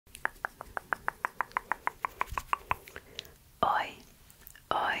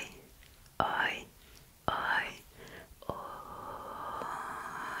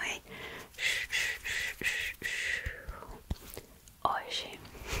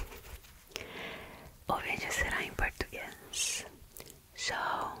O vídeo será em português. So,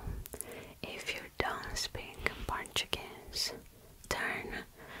 if you don't speak Portuguese, turn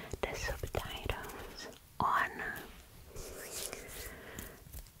the subtitles on.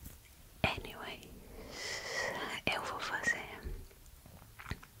 Anyways, eu vou fazer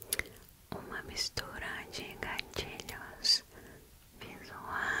uma mistura de gatilhos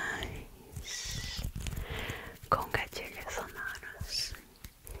visuais com gatilhos sonoros.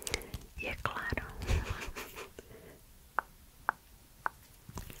 E é claro,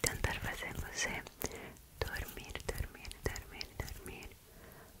 tentar fazer você dormir, dormir, dormir, dormir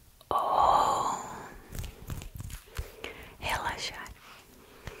ou relaxar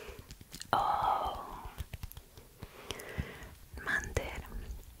ou manter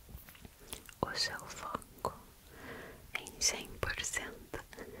o seu foco em 100%.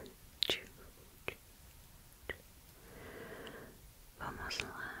 Vamos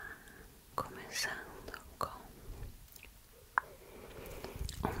lá, começando com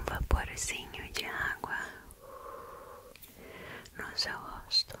um vaporzinho de água no seu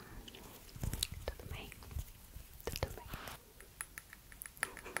rosto. Tudo bem? Tudo bem?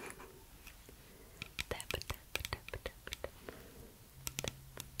 Tap, tap, tap, tap, tap.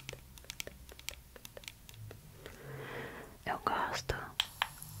 Eu gosto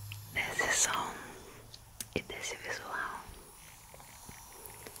desse som e desse visual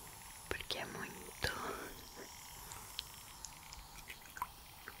porque é muito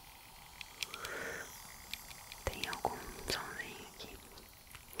tem algum somzinho aqui.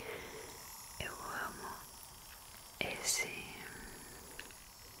 Eu amo esse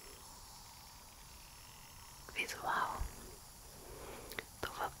visual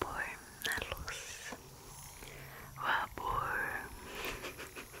do vapor na luz. Vapor.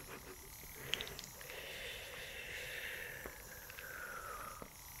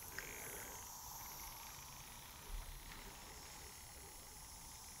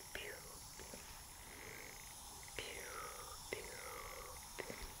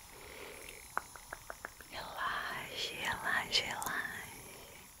 Relaxe, relaxe, relaxe.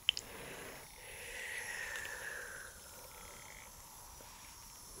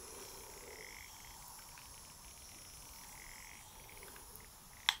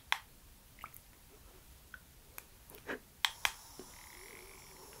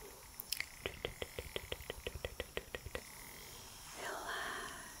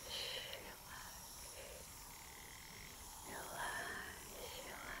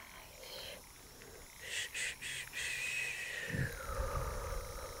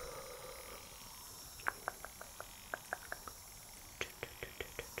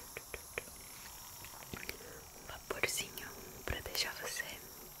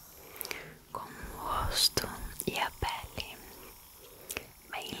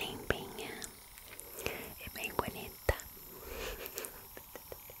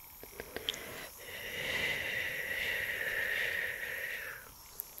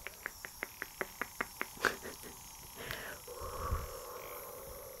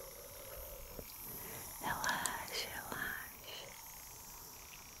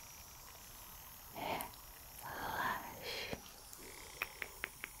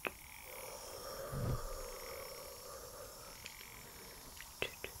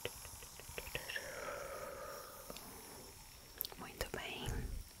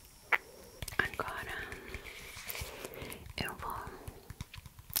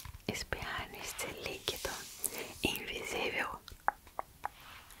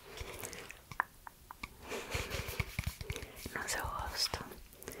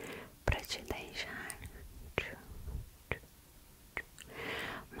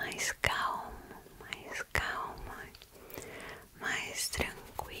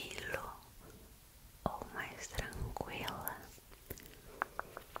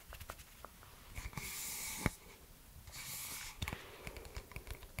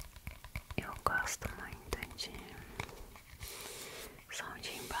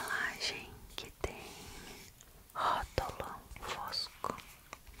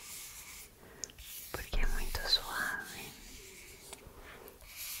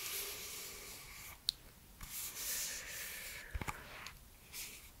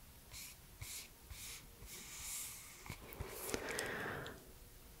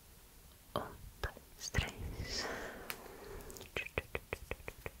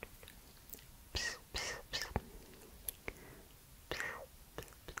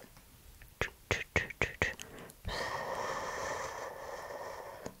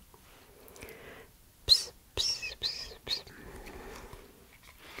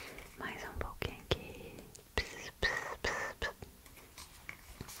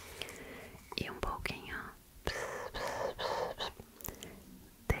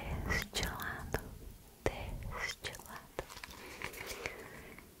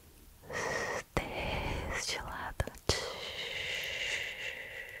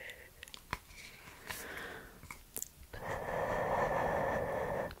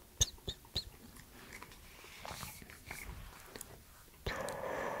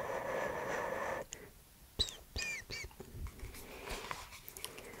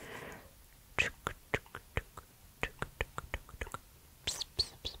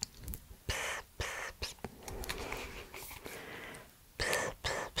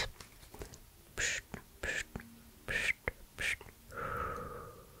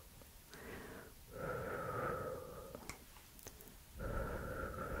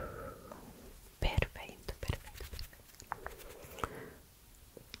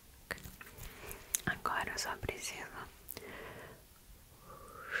 preciso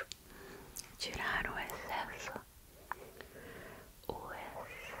tirar o excesso,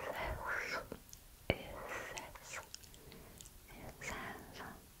 excesso, excesso,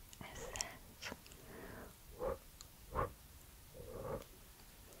 excesso.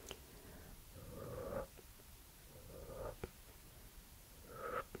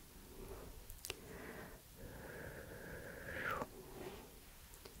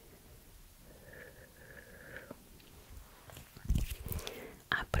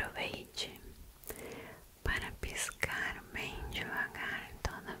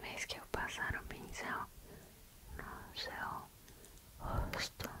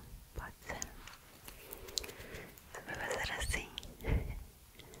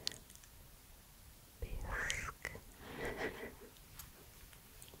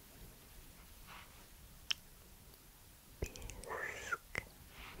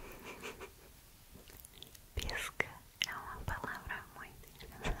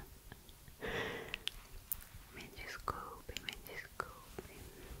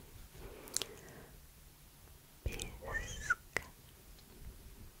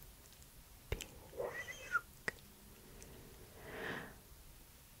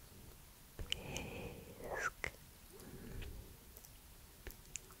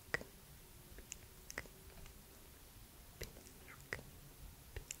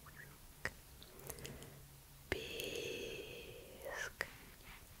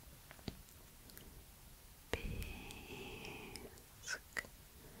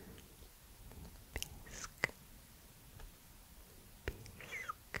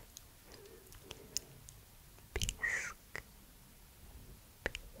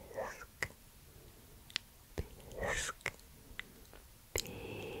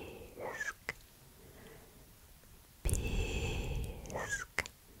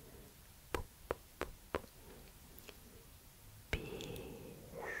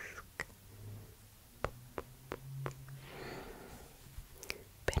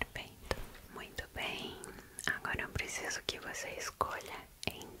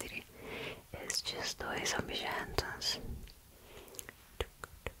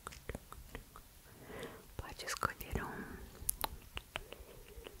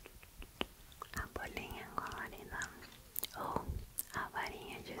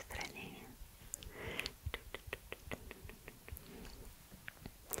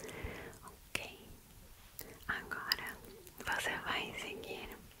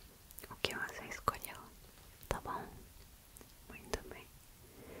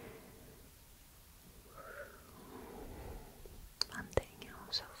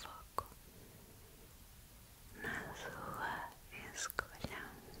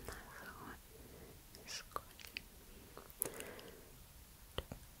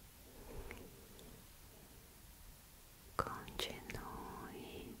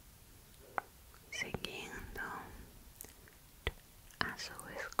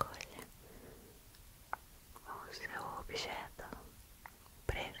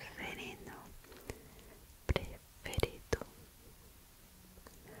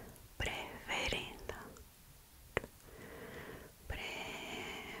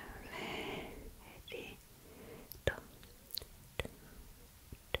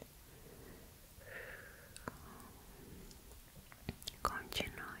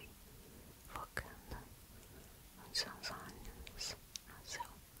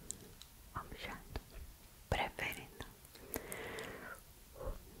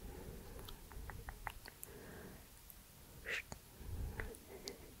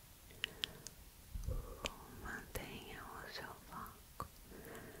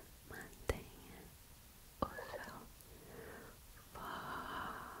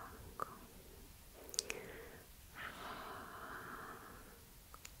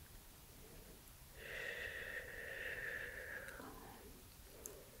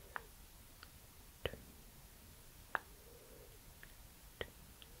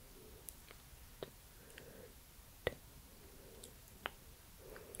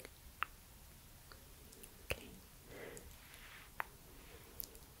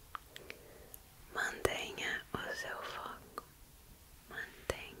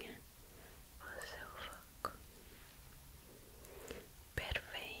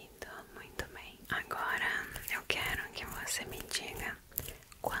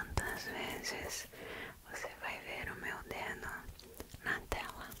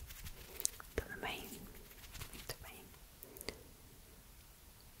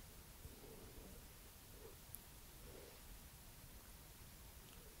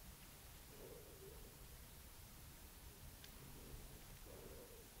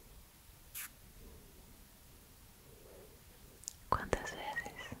 Quantas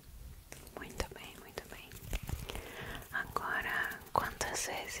vezes? Muito bem, muito bem. Agora, quantas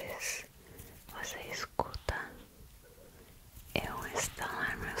vezes você escuta eu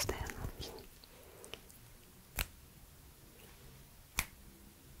estalar meus dedos?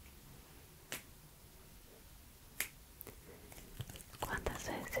 Quantas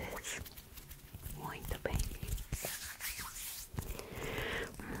vezes? Muito bem.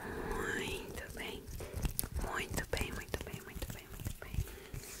 Muito bem. Muito bem, muito bem, muito bem, muito bem.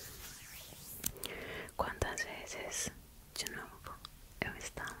 Quantas vezes? De novo, eu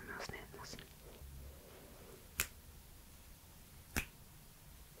estalo meus dedos.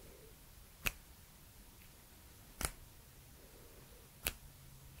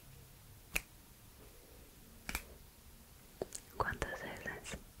 Quantas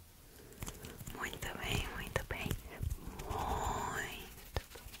vezes? Muito bem, muito bem. Muito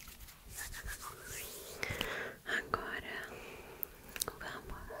bem. Agora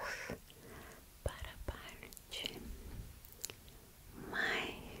vamos para a parte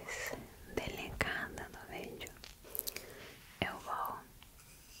mais delicada do vídeo. Eu vou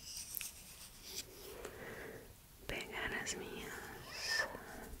pegar as minhas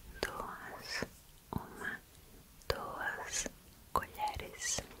duas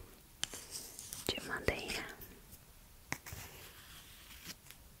colheres de madeira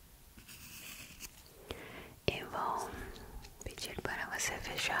e vou pedir para você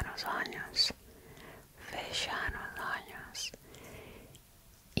fechar os olhos. Fechar os olhos.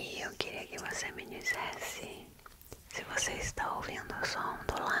 E eu queria que você me dissesse se você está ouvindo o som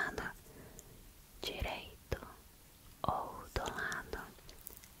do lado direito ou do lado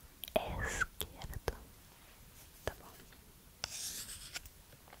esquerdo. Tá bom?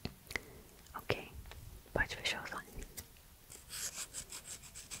 Ok, pode fechar os olhos.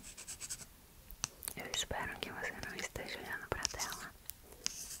 Eu espero que você não esteja olhando para a tela.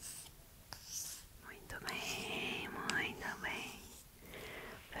 Muito bem, muito bem.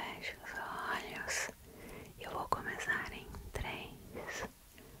 Feche os olhos. Eu vou começar em 3,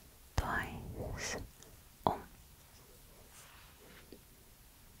 2, 1.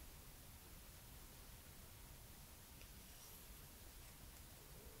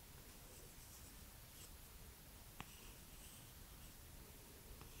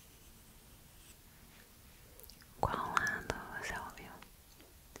 Qual lado você ouviu?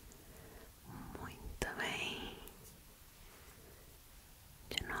 Muito bem.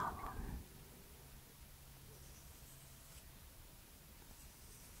 De novo.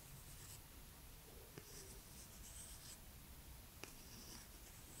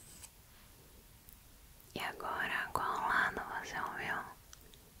 E agora, qual lado você ouviu?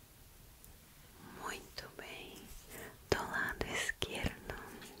 Muito bem. Do lado esquerdo.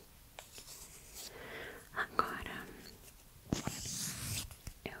 Agora,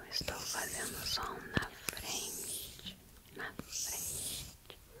 eu estou fazendo som na frente, na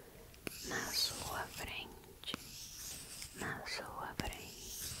sua frente, na sua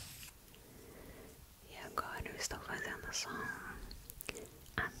frente. E agora eu estou fazendo som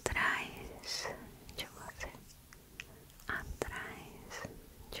atrás de você, atrás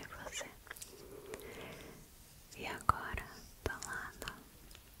de você. E agora do lado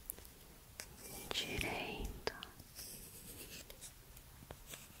direito.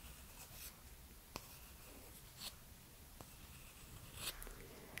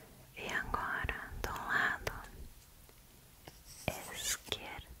 E agora do lado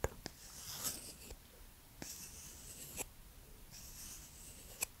esquerdo.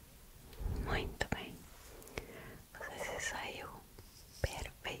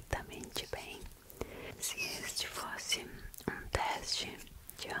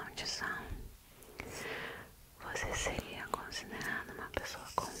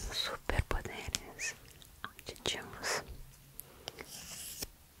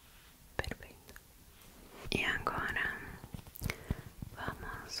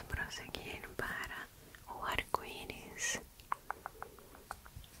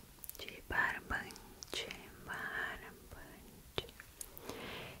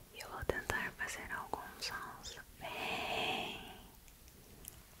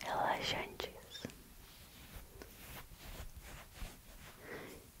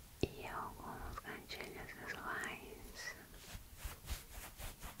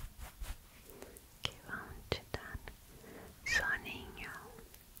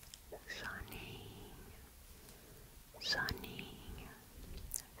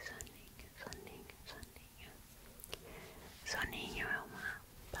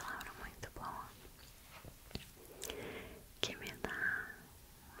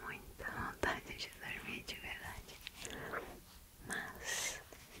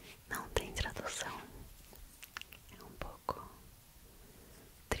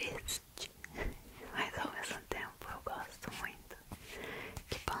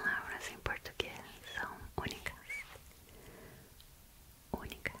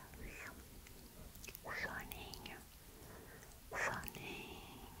 única. Soninho,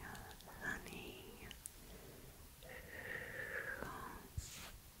 soninho, soninho.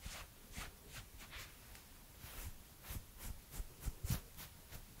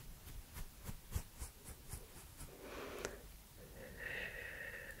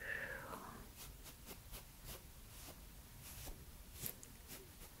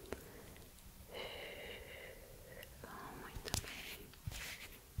 Muito bem.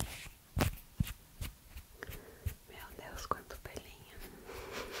 Meu Deus, quanto pelinho.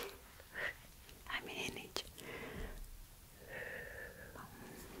 Ai, meninte.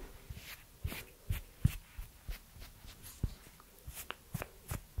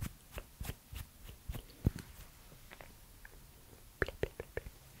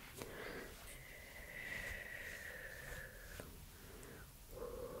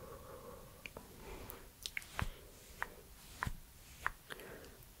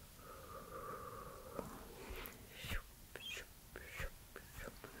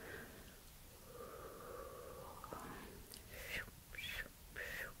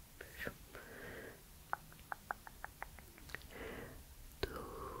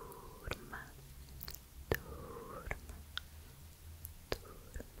 Durma, durma,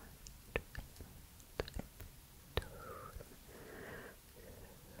 durma, durma.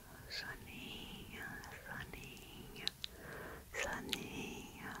 Soninho, soninho,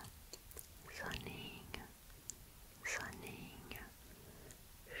 soninho, soninho, soninho.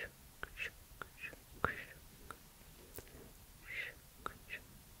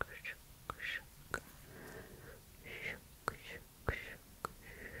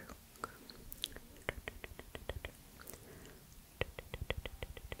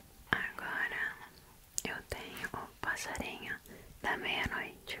 Agora eu tenho o passarinho da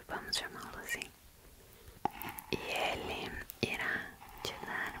meia-noite.